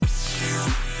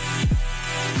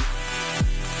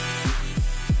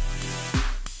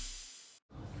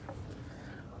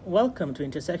Welcome to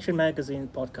Intersection Magazine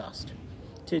podcast.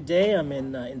 Today I'm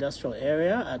in industrial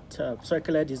area at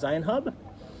Circular Design Hub,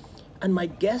 and my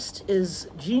guest is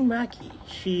Jean Maki.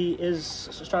 She is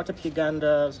Startup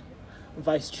Uganda's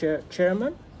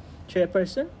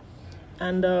chairperson,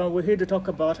 and we're here to talk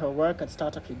about her work at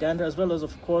Startup Uganda, as well as,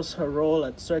 of course, her role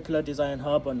at Circular Design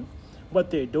Hub and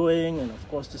what they're doing, and, of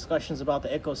course, discussions about the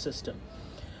ecosystem.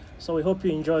 So we hope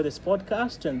you enjoy this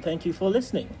podcast, and thank you for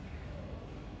listening.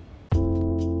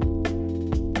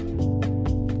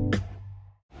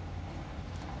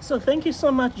 So thank you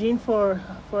so much, Jean, for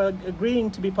agreeing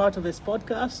to be part of this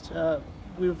podcast.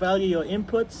 We value your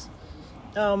inputs.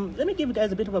 Let me give you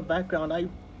guys a bit of a background. I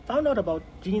found out about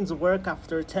Jean's work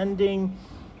after attending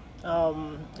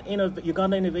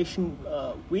Uganda Innovation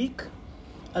Week,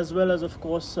 as well as, of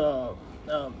course, the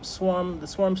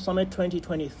Swarm Summit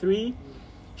 2023.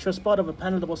 She was part of a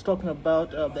panel that was talking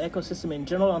about the ecosystem in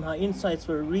general, and her insights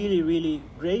were really, really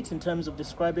great in terms of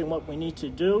describing what we need to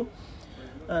do.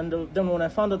 And then when I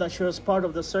found out that she was part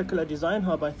of the Circular Design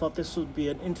Hub, I thought this would be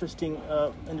an interesting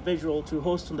individual to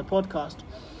host on the podcast.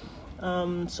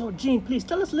 So Jean, please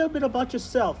tell us a little bit about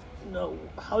yourself.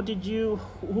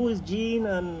 Who is Jean,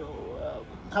 and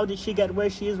how did she get where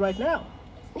she is right now?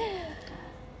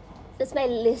 That's my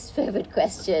least favorite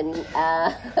question.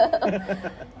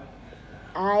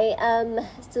 I am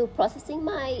still processing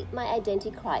my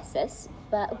identity crisis,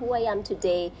 but who I am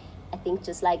today, I think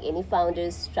just like any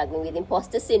founders struggling with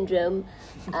imposter syndrome,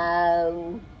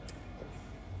 about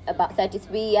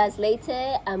 33 years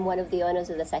later, I'm one of the owners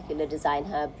of the Circular Design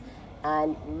Hub,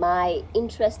 and my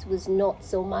interest was not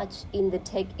so much in the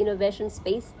tech innovation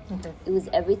space. Okay. It was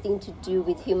everything to do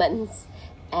with humans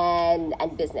and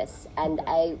business, and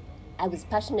I was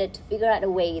passionate to figure out a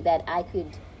way that I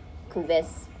could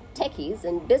convince techies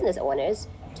and business owners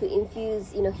to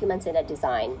infuse human-centered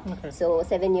design. Okay. So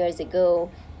 7 years ago,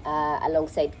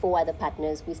 alongside 4 other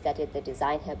partners, we started the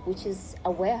Design Hub, which is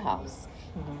a warehouse.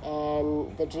 Mm-hmm.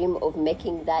 And the dream of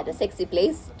making that a sexy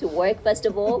place to work, first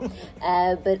of all,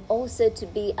 but also to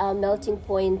be a melting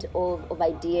point of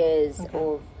ideas,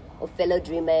 okay, of fellow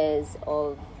dreamers,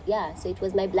 so it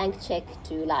was my blank check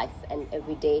to life. And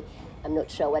every day, I'm not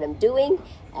sure what I'm doing,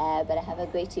 but I have a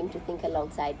great team to think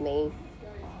alongside me.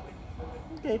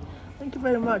 Okay, thank you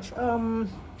very much.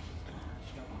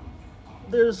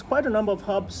 There's quite a number of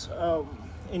hubs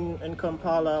in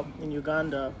Kampala, in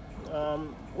Uganda.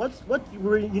 What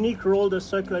unique role does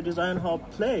Circular Design Hub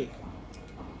play?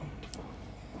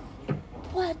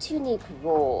 What unique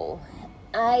role?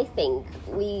 I think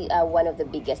we are one of the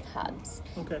biggest hubs.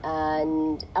 Okay.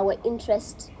 And our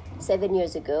interest 7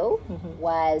 years ago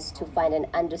was to find an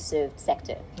underserved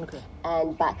sector. Okay.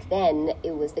 And back then,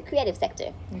 it was the creative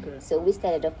sector. Okay. So we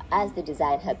started off as the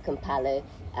Design Hub Kampala.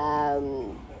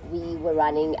 We were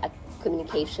running a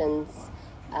communications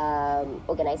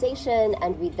organization,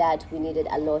 and with that, we needed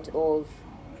a lot of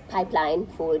pipeline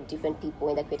for different people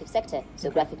in the creative sector. So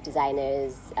graphic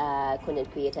designers,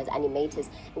 content creators, animators.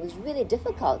 It was really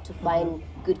difficult to find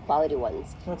good quality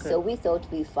ones. Okay. So we thought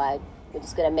we're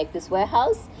just going to make this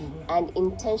warehouse and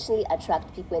intentionally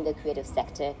attract people in the creative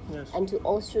sector, yes, and to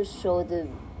also show the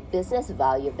business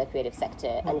value of the creative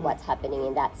sector and what's happening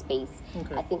in that space.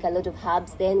 Okay. I think a lot of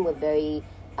hubs then were very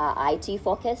IT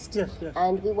focused, yes.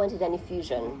 And we wanted an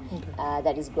infusion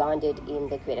that is grounded in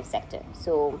the creative sector.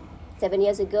 So 7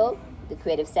 years ago, the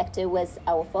creative sector was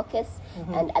our focus,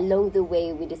 and along the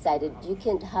way we decided you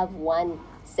can't have one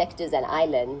sector as an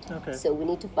island, so we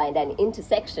need to find an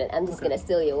intersection. I'm just going to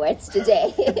steal your words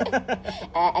today.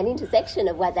 An intersection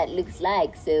of what that looks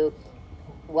like. So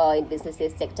while in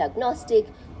businesses sector agnostic,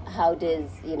 how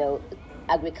does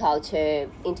agriculture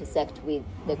intersect with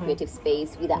the creative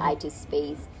space, with the IT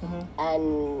space?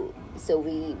 And so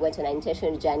we went on an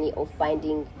intentional journey of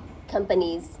finding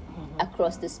companies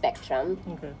across the spectrum,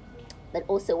 but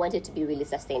also wanted to be really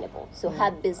sustainable. So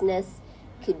hub business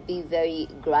could be very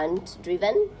grant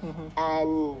driven,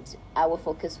 and our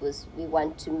focus was we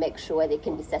want to make sure they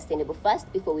can be sustainable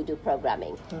first before we do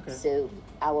programming. So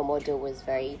our model was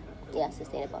very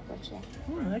sustainable approach there.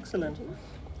 Excellent.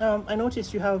 I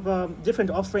noticed you have different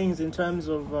offerings in terms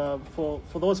of for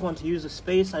those who want to use the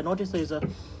space. I noticed there's a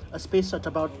space at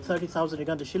about 30,000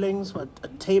 Uganda shillings, a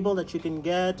table that you can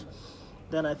get.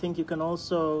 Then I think you can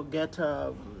also get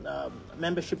a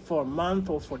membership for a month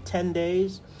or for 10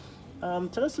 days.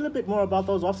 Tell us a little bit more about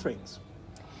those offerings.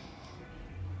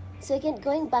 So again,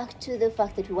 going back to the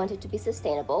fact that we wanted to be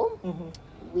sustainable,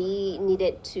 we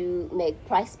needed to make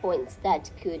price points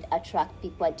that could attract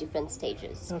people at different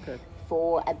stages. Okay.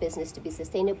 For a business to be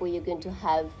sustainable, you're going to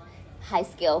have high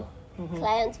skill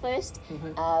clients first,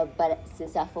 but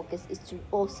since our focus is to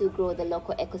also grow the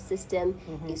local ecosystem,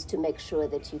 is to make sure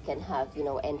that you can have,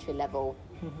 entry level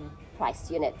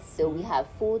price units. So we have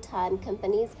full-time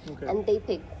companies, and they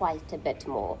pay quite a bit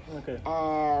more.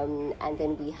 And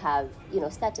then we have,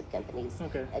 startup companies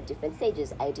at different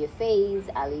stages, idea phase,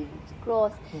 early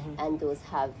growth, and those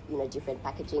have, different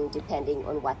packaging depending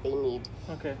on what they need.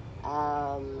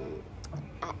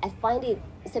 I find it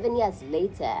 7 years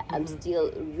later, I'm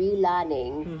still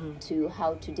relearning to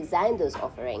how to design those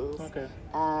offerings,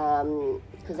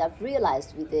 because I've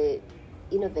realized with the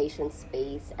innovation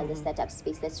space and the startup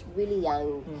space that's really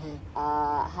young,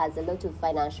 has a lot of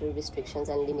financial restrictions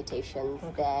and limitations.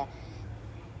 There,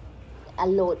 a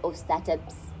lot of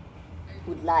startups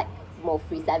would like more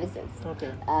free services,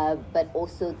 but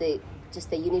also the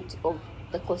unit of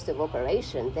the cost of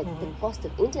operation, the cost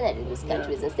of internet in this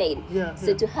country is insane.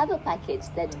 So to have a package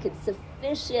that could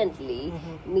sufficiently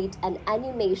meet an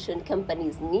animation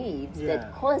company's needs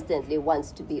that constantly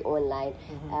wants to be online.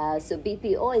 So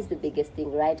BPO is the biggest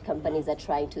thing, right? Companies are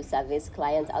trying to service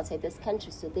clients outside this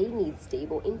country, so they need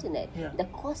stable internet. The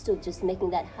cost of just making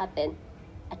that happen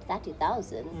at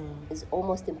 30,000 is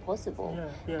almost impossible,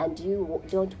 and you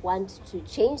don't want to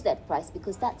change that price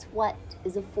because that's what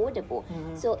is affordable.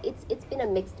 So it's been a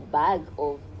mixed bag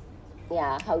of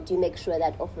how do you make sure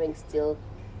that offering still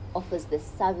offers the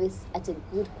service at a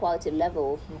good quality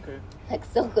level, like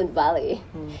Silicon Valley.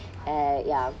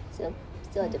 So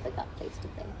still a difficult place to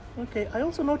play. I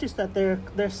also noticed that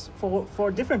there's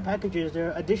for different packages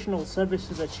there are additional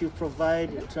services that you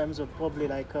provide in terms of probably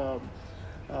like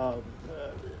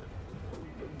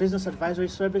business advisory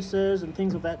services and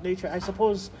things of that nature. I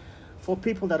suppose for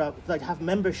people that have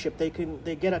membership, they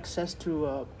get access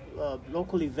to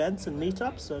local events and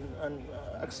meetups and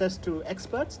access to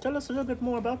experts. Tell us a little bit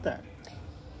more about that.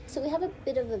 So we have a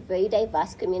bit of a very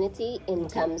diverse community in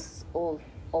terms of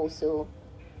also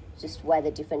just where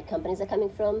the different companies are coming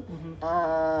from,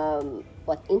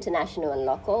 both international and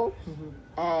local,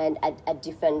 and at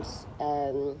different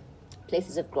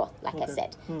places of growth, like I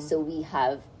said. So we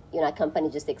have a company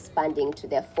just expanding to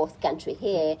their fourth country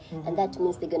here, and that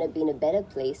means they're going to be in a better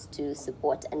place to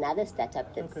support another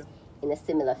startup that's in a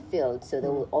similar field. So they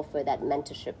will offer that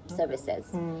mentorship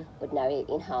services, ordinary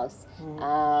in-house.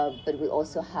 But we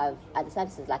also have other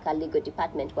services like our legal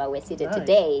department where we're seated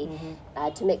today,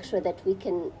 to make sure that we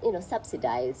can,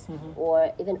 subsidize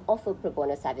or even offer pro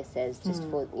bono services just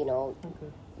for,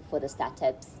 for the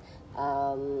startups.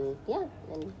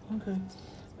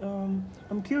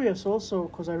 I'm curious also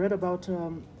because I read about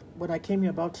when I came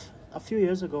here about a few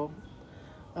years ago.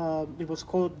 It was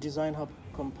called Design Hub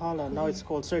Kampala. Now it's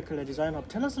called Circular Design Hub.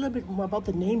 Tell us a little bit more about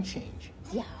the name change.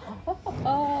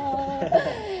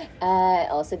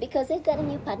 Also because they've got a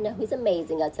new partner who's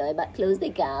amazing. I'll tell you about Close the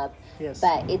Gap.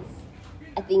 But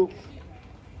I think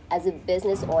as a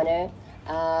business owner,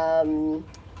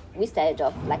 we started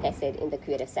off, like I said, in the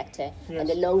creative sector, and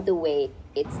along the way,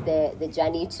 it's the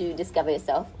journey to discover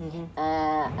yourself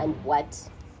and what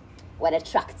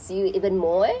attracts you even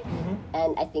more.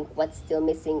 And I think what's still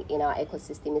missing in our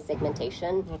ecosystem is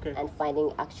segmentation and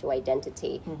finding actual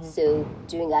identity. So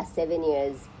during our 7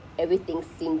 years, everything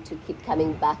seemed to keep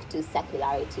coming back to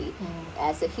circularity.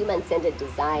 So human-centered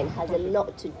design has a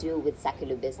lot to do with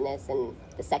circular business and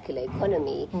the circular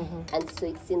economy. And so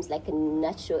it seems like a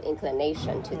natural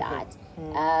inclination to that.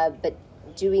 But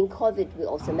during COVID, we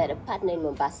also met a partner in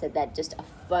Mombasa that just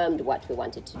affirmed what we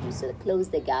wanted to do. So to Close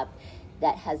the Gap,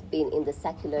 that has been in the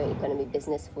circular economy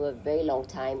business for a very long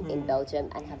time in Belgium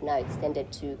and have now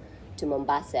extended to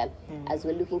Mombasa. As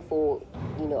we're looking for,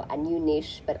 a new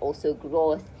niche, but also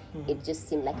growth, it just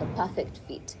seemed like a perfect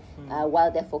fit.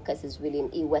 While their focus is really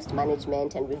in e-waste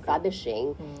management and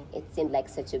refurbishing, it seemed like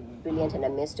such a brilliant and a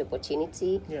missed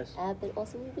opportunity. But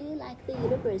also we really like the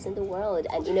universe and the world,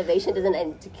 and innovation doesn't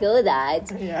end to kill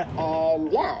that.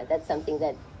 And that's something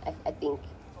that I think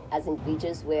as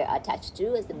individuals we're attached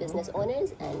to as the business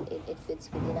owners, and it fits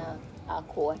within our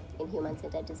core in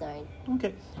human-centered design.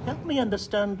 Help me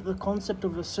understand the concept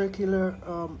of a circular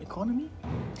economy.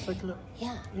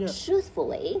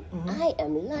 Truthfully, I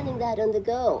am learning that on the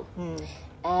go.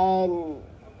 And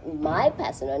my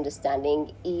personal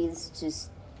understanding is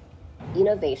just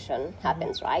innovation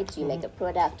happens, right? You make a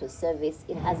product or service,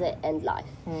 it has an end life.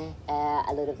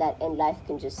 A lot of that end life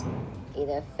can just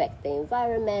either affect the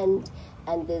environment,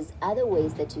 and there's other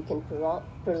ways that you can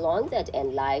prolong that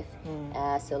end life.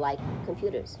 So like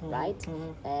computers, right?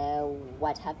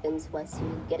 What happens once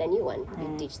you get a new one?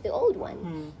 You ditch the old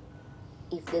one.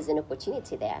 If there's an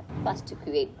opportunity there, first to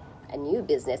create a new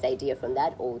business idea from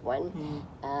that old one,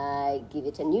 give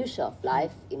it a new shelf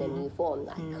life in a new form,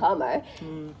 like calmer,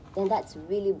 then that's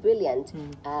really brilliant.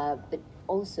 But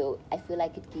also, I feel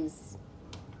like it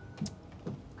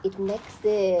makes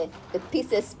the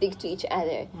pieces speak to each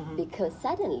other, because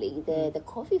suddenly the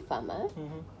coffee farmer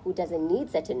who doesn't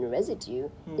need certain residue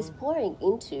is pouring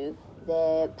into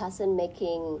the person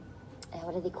making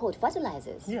what are they called,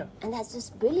 fertilizers, and that's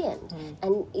just brilliant.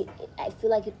 And I feel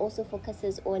like it also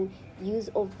focuses on use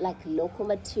of like local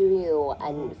material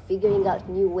and figuring out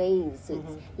new ways, so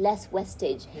it's less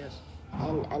wastage.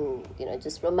 And you know,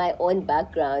 just from my own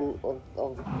background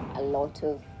of a lot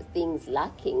of things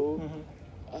lacking,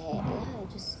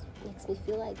 it just makes me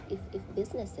feel like if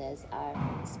businesses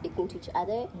are speaking to each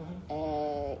other,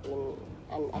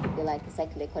 and I feel like the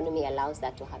circular economy allows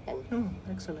that to happen.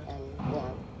 Excellent.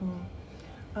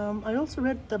 And I also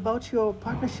read about your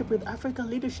partnership with African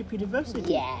Leadership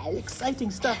University. Yes.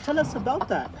 Exciting stuff. Tell us about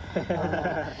that.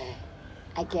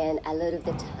 Again, a lot of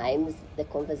the times the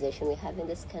conversation we have in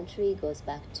this country goes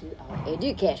back to our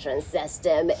education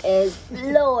system is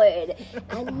flawed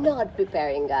and not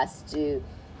preparing us to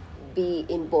be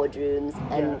in boardrooms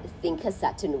and think a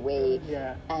certain way.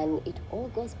 And it all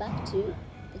goes back to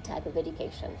the type of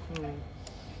education.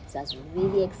 So I was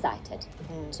really excited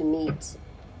to meet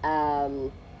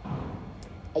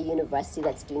a university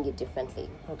that's doing it differently,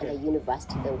 and a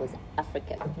university that was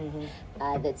African,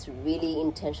 that's really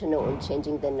intentional on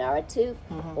changing the narrative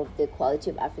of the quality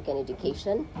of African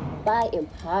education by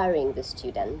empowering the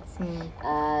students.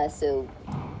 So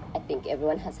I think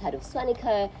everyone has heard of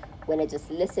Swanika. When I just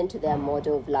listened to their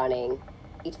model of learning,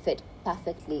 it fit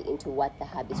perfectly into what the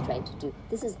hub is trying to do.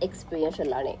 This is experiential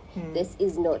learning. This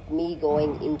is not me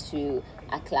going into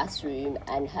a classroom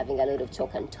and having a lot of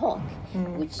chalk and talk,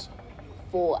 which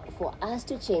for us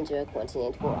to change our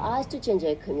continent, for us to change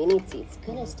our community, it's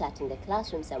going to start in the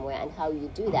classroom somewhere, and how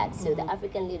you do that. So the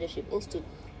African Leadership Institute,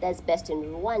 that's based in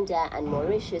Rwanda and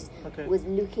Mauritius, was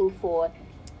looking for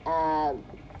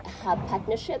hub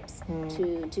partnerships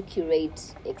to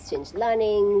curate exchange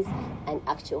learnings and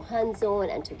actual hands-on,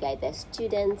 and to guide their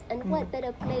students. And what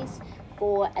better place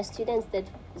for a student that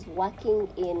is working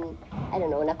in, I don't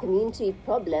know, in a community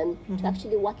problem, to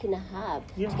actually work in a hub,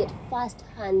 to get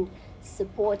first-hand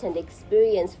support and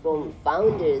experience from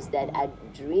founders that are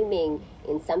dreaming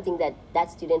in something that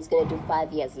student's going to do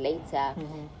 5 years later.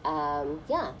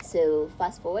 So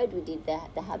fast forward, we did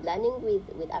the hub learning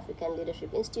with African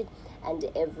Leadership Institute, and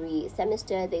every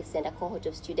semester they send a cohort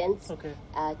of students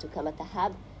to come at the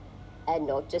hub, and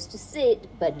not just to sit,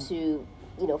 but to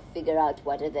figure out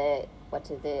what are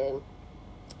the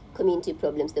community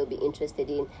problems they'll be interested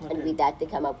in, and with that they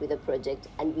come up with a project,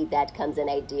 and with that comes an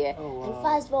idea. And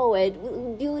fast forward,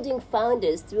 we're building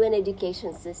founders through an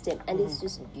education system, and it's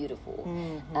just beautiful.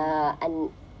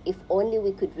 And if only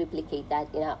we could replicate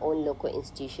that in our own local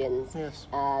institutions,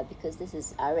 because this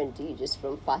is R&D just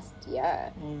from first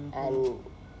year. And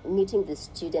meeting the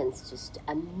students just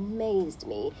amazed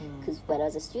me, because when I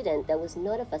was a student, there was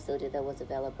not a facility that was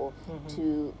available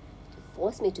to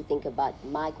force me to think about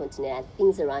my continent and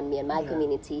things around me and my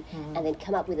community, and then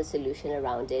come up with a solution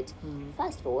around it.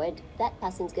 Fast forward, that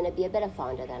person's going to be a better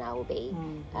founder than I will be,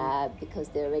 because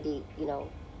they're already,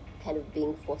 kind of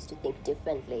being forced to think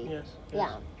differently.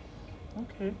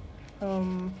 Okay.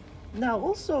 Now,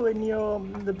 also in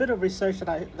the bit of research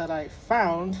that I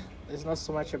found, is not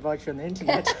so much about you on the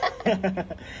internet.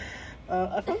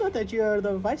 I found out that you're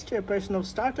the vice chairperson of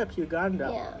Startup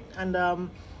Uganda, and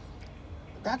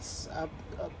that's a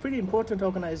pretty important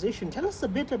organization. Tell us a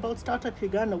bit about Startup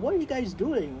Uganda. What are you guys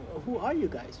doing? Who are you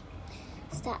guys?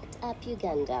 Startup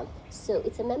Uganda. So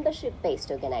it's a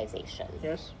membership-based organization.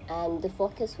 And the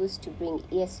focus was to bring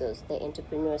ESOs, the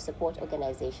entrepreneur support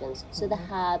organizations, so the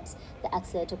hubs, the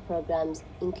accelerator programs,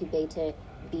 incubator,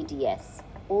 BDS,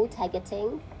 all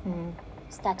targeting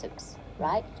startups,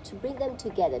 right? To bring them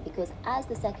together, because as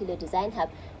the Circular Design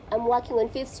Hub, I'm working on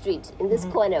 5th Street in this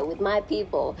corner with my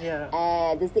people.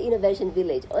 There's the Innovation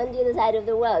Village on the other side of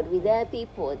the world with their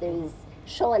people. There is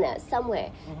Shona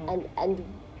somewhere. And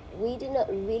we did not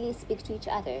really speak to each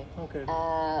other.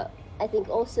 I think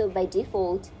also by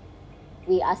default,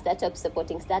 we are startups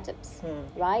supporting startups,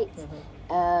 right?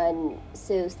 And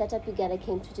so Startup Uganda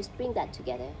came to just bring that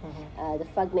together, the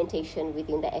fragmentation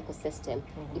within the ecosystem.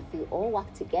 If we all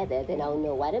work together, then I'll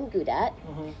know what I'm good at,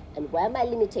 and where my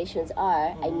limitations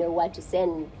are, I know where to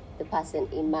send the person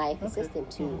in my ecosystem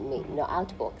to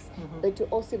outbox, but to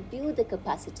also build the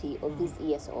capacity of these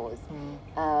ESOs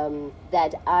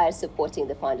that are supporting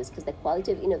the founders, because the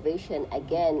quality of innovation,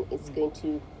 again, is going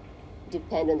to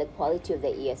depend on the quality of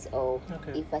the ESO.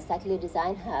 If a Circular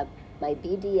Design Hub my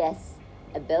BDS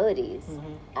abilities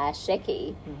are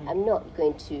shaky, I'm not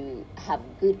going to have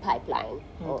good pipeline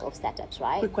of startups,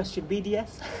 right? Quick question,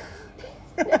 BDS?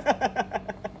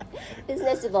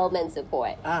 Business development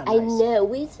support. Nice. I know,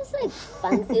 we just like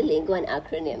fancy lingo and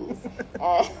acronyms.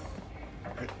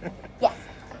 Yes.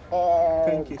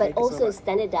 Thank you also so much.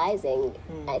 standardizing,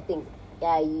 I think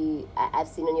I've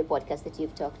seen on your podcast that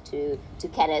you've talked to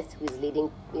Kenneth, who's leading,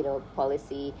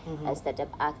 policy and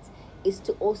startup acts, is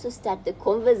to also start the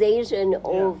conversation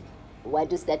of what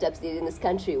do startups need in this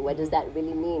country? What does that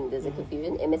really mean? There's a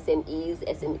confusion, MSMEs,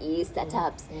 SMEs,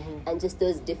 startups, and just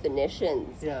those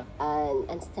definitions. Yeah.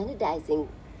 And standardizing,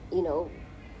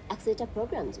 accelerator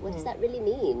programs. What does that really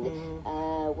mean?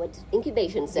 What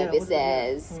incubation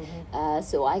services?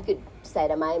 So I could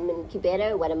decide, am I an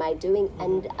incubator? What am I doing?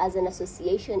 And as an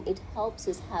association, it helps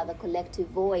us have a collective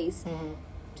voice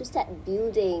to start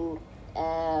building.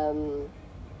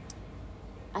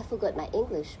 I forgot my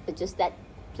English, but just that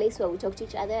place where we talk to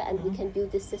each other and we can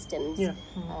build these systems.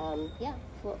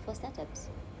 For startups.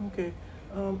 Okay.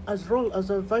 As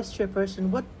a vice chairperson,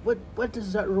 what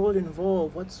does that role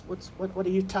involve? What are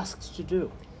you tasked to do?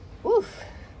 Oof.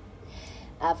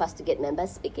 First to get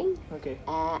members speaking. Okay.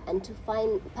 And to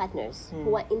find partners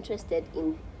who are interested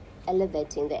in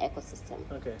elevating the ecosystem.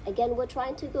 Okay. Again, we're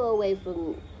trying to go away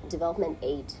from development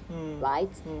aid,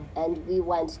 right? And we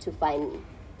want to find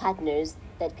partners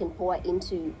that can pour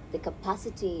into the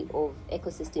capacity of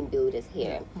ecosystem builders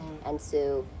here. And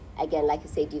so, again, like you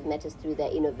said, you've met us through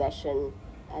the Innovation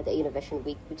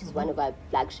Week, which is one of our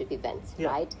flagship events,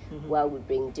 right? Where we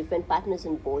bring different partners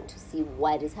on board to see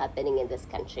what is happening in this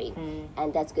country.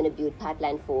 And that's going to build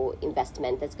pipeline for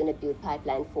investment. That's going to build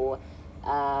pipeline for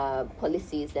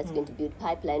policies. That's going to build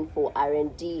pipeline for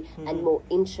R&D and more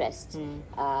interest.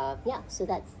 So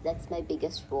that's my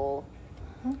biggest role.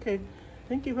 Okay.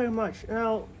 Thank you very much.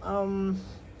 Now,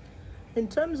 in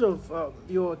terms of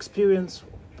your experience,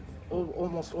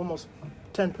 almost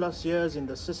 10 plus years in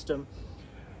the system,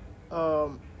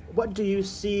 what do you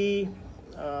see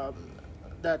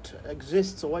that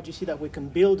exists, or what do you see that we can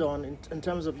build on in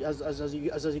terms of as a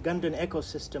Ugandan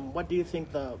ecosystem? What do you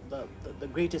think the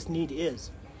greatest need is?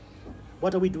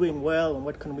 What are we doing well, and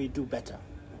what can we do better?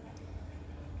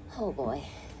 Oh boy,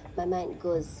 my mind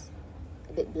goes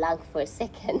a bit blank for a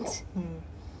second.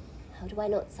 How do I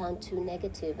not sound too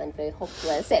negative and very hopeful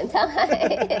at the same time?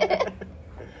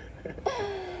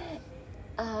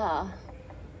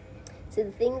 So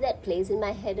the thing that plays in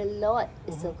my head a lot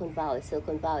is Silicon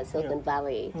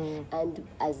Valley. And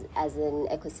as an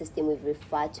ecosystem, we've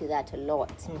referred to that a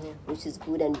lot, which is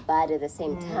good and bad at the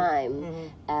same time,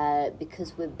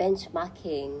 because we're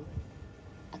benchmarking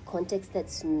a context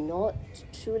that's not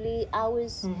truly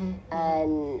ours.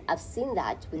 And I've seen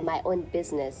that with my own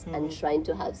business and trying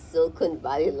to have Silicon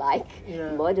Valley-like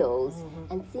models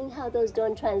and seeing how those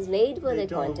don't translate for the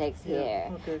context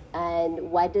here. Okay. And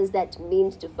what does that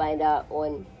mean to find our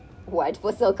own word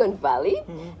for Silicon Valley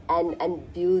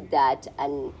and build that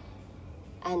and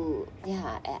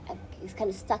it's kind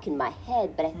of stuck in my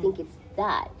head, but I think it's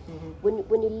that. When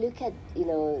you look at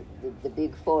the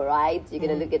big four, right? You're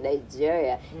gonna look at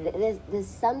Nigeria. There's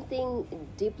something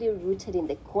deeply rooted in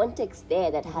the context there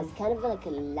that has kind of like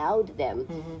allowed them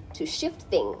to shift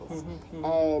things,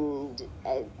 and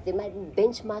they might be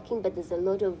benchmarking, but there's a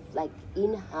lot of like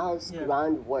in-house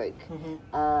groundwork,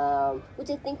 which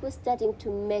I think we're starting to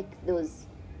make those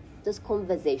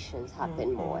conversations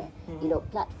happen more.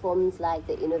 Platforms like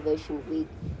the Innovation Week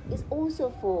is also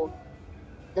for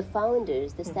the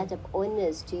founders, the startup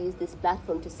owners, to use this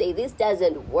platform to say this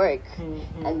doesn't work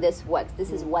and this works. This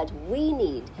is what we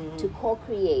need to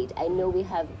co-create. I know we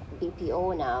have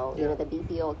BPO now, the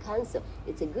BPO Council.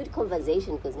 It's a good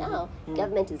conversation because now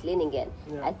government is leaning in.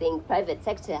 I think private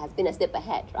sector has been a step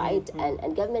ahead, right?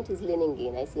 And government is leaning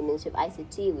in. I see Ministry of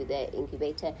ICT with their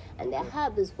incubator and their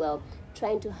hub as well,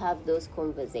 trying to have those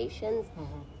conversations.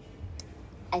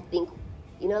 I think,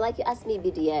 like you asked me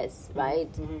BDS, right?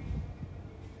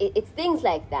 It's things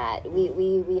like that.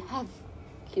 We have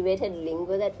curated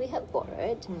lingo that we have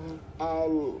borrowed,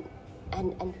 and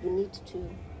we need to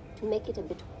make it a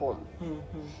bit home.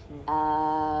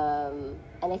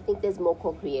 And I think there's more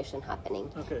co-creation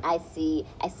happening. Okay. I see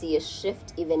a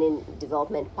shift even in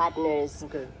development partners,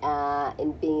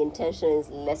 in being intentional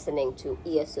in listening to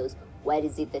ESOs. What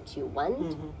is it that you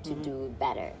want to do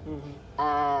better?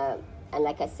 And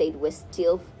like I said, we're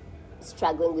still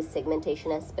struggling with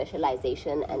segmentation and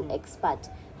specialization and expert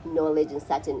knowledge in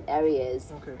certain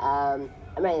areas. I'm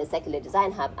running a circular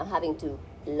design hub. I'm having to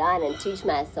learn and teach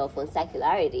myself on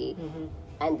circularity.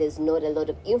 and there's not a lot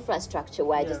of infrastructure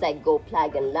where I just like go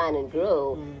plug and learn and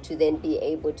grow to then be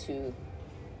able to,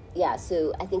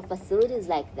 so I think facilities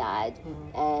like that,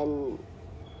 and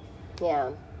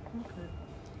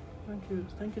Okay.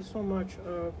 Thank you so much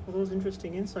for those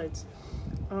interesting insights.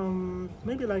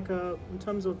 Maybe like in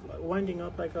terms of winding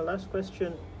up, like a last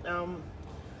question.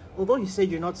 Although you said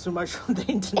you're not so much on the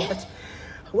internet,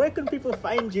 where can people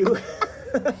find you?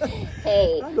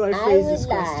 Hey, how do I phrase this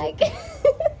question?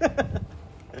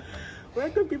 Where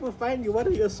can people find you? What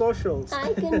are your socials?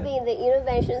 I can be in the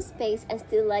innovation space and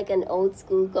still like an old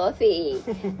school coffee.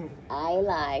 I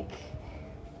like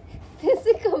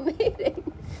physical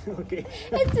meetings. Okay.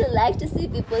 I still like to see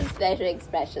people's facial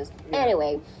expressions.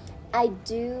 Anyway, I need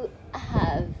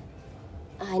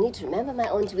to remember my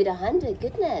own Twitter handle,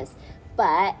 goodness.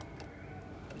 But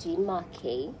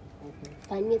Maki,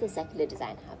 find me at the Circular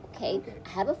Design Hub, okay? I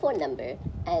have a phone number,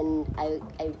 and I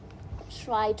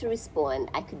try to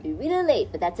respond. I could be really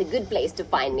late, but that's a good place to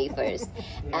find me first.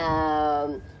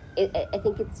 I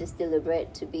think it's just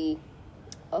deliberate to be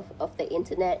off the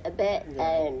internet a bit,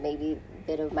 and maybe a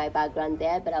bit of my background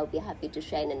there, but I'll be happy to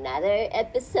share in another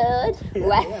episode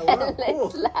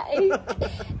it's like.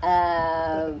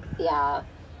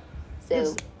 So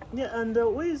yes. And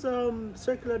where is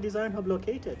Circular Design Hub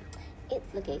located?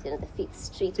 It's located on the 5th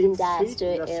Street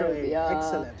Industrial area.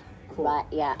 Excellent. Cool. But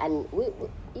and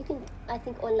you can, I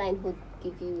think online would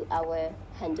give you our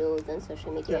handles and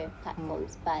social media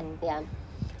platforms. But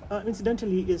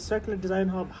incidentally, is Circular Design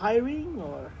Hub hiring,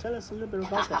 or tell us a little bit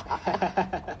about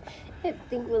that? I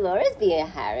think we'll always be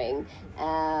hiring.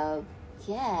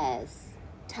 Yes.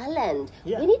 Talent.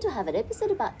 We need to have an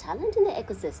episode about talent in the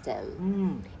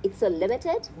ecosystem. It's so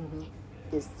limited.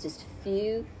 There's just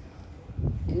few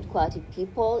good quality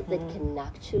people that can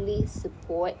actually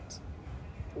support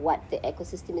what the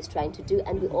ecosystem is trying to do,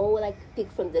 and we all like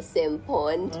pick from the same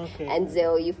pond. And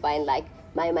so you find like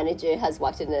my manager has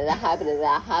worked in another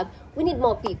hub. We need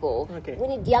more people. We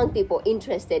need young people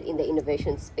interested in the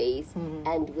innovation space,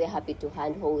 and we're happy to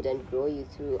handhold and grow you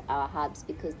through our hubs,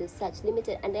 because there's such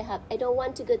limited, and I don't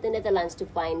want to go to the Netherlands to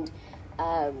find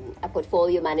a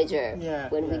portfolio manager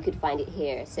when we could find it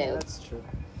here. So that's true.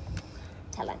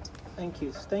 Talent. Thank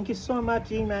you so much,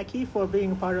 Jean Maki, for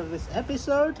being part of this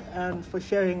episode and for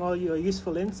sharing all your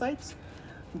useful insights.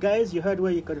 Guys, you heard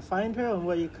where you could find her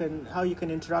and how you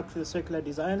can interact with the Circular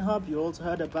Design Hub. You also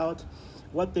heard about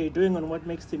what they're doing and what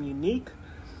makes them unique.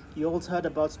 You also heard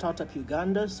about Startup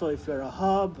Uganda. So if you're a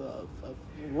hub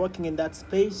working in that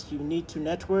space, you need to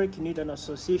network. You need an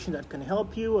association that can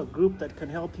help you, a group that can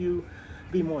help you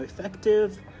be more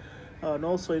effective. And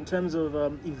also in terms of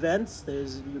events,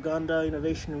 there's Uganda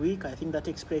Innovation Week. I think that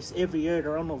takes place every year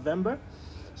around November.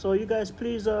 So you guys,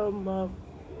 please be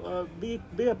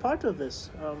a part of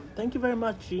this. Thank you very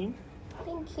much, Jean.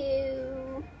 Thank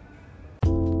you.